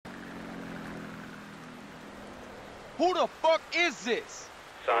Who the fuck is this?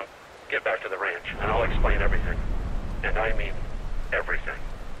 Son, get back to the ranch, and I'll explain everything. And I mean everything.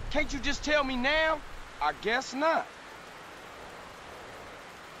 Can't you just tell me now? I guess not.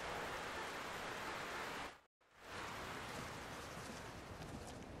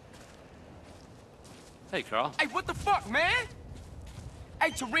 Hey, Carl. Hey, what the fuck, man? Hey,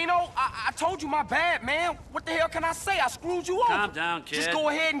 Torino, I told you my bad, man. What the hell can I say? I screwed you over. Calm down, kid. Just go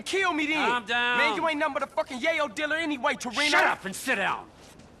ahead and kill me then. Calm down. Man, you ain't nothing but a fucking yayo dealer anyway, Torino. Shut up and sit down.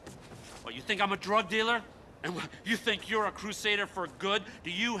 What, you think I'm a drug dealer? And you think you're a crusader for good?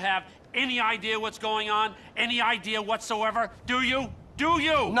 Do you have any idea what's going on? Any idea whatsoever? Do you? Do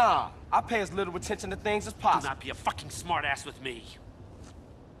you? Nah, I pay as little attention to things as possible. Do not be a fucking smartass with me.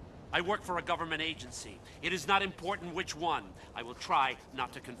 I work for a government agency. It is not important which one. I will try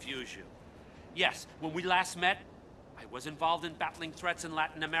not to confuse you. Yes, when we last met, I was involved in battling threats in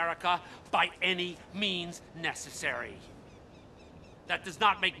Latin America by any means necessary. That does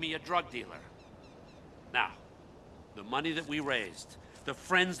not make me a drug dealer. Now, the money that we raised, the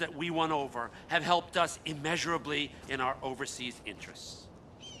friends that we won over, have helped us immeasurably in our overseas interests.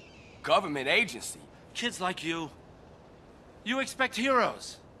 Government agency? Kids like you expect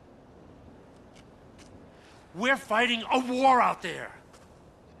heroes. We're fighting a war out there.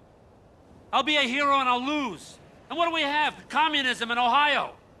 I'll be a hero and I'll lose. And what do we have? Communism in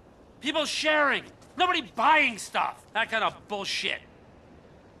Ohio. People sharing. Nobody buying stuff. That kind of bullshit.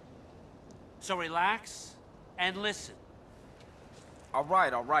 So relax and listen. All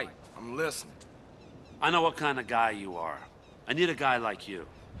right. I'm listening. I know what kind of guy you are. I need a guy like you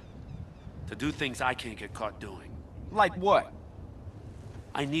to do things I can't get caught doing. Like what?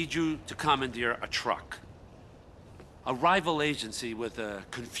 I need you to commandeer a truck. A rival agency with a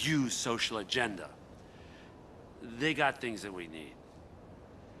confused social agenda. They got things that we need.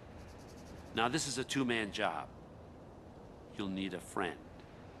 Now, this is a two-man job. You'll need a friend.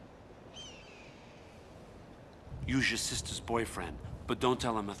 Use your sister's boyfriend, but don't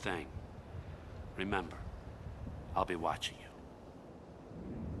tell him a thing. Remember, I'll be watching you.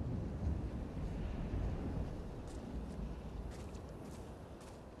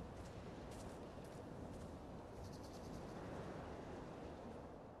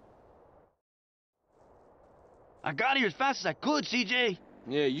 I got here as fast as I could, CJ.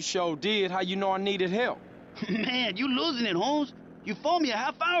 Yeah, you sure did. How you know I needed help? Man, you losing it, Holmes. You phoned me a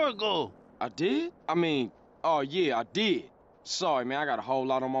half hour ago. I did? I mean, oh yeah, I did. Sorry, man, I got a whole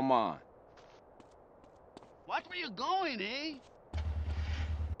lot on my mind. Watch where you're going, eh?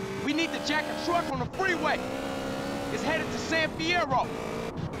 We need to jack a truck on the freeway. It's headed to San Fierro.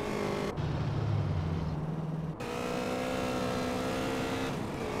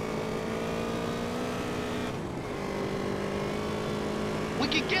 We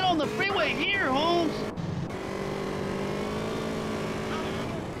can get on the freeway here, Holmes.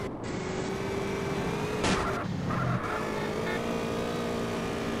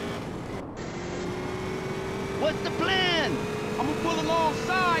 What's the plan? I'm gonna pull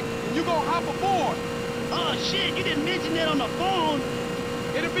alongside, and you gonna hop aboard. Oh, shit, you didn't mention that on the phone.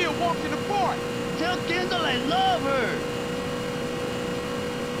 It'll be a walk in the park. Tell Kendall I love her.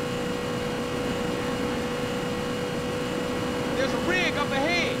 There's a rig up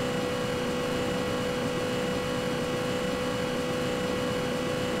ahead.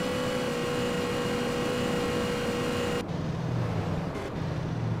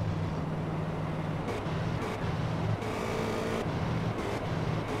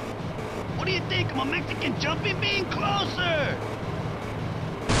 What do you think? I'm a Mexican jumping bean? Closer!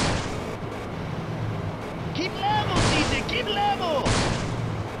 Keep level, CJ! Keep level!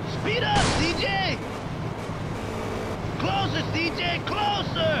 Speed up, CJ! Closer, CJ!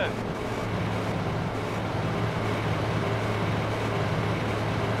 Closer!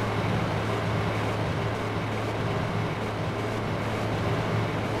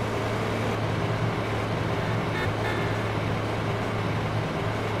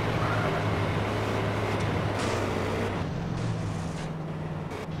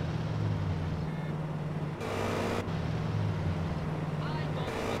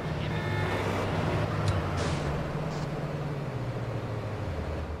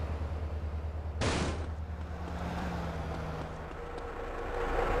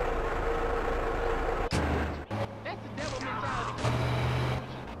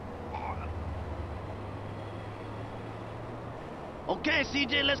 Okay,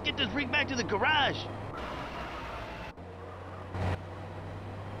 CJ, let's get this rig back to the garage.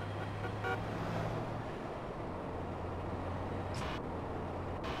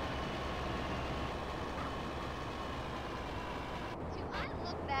 Do I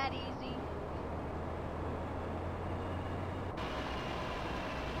look that easy?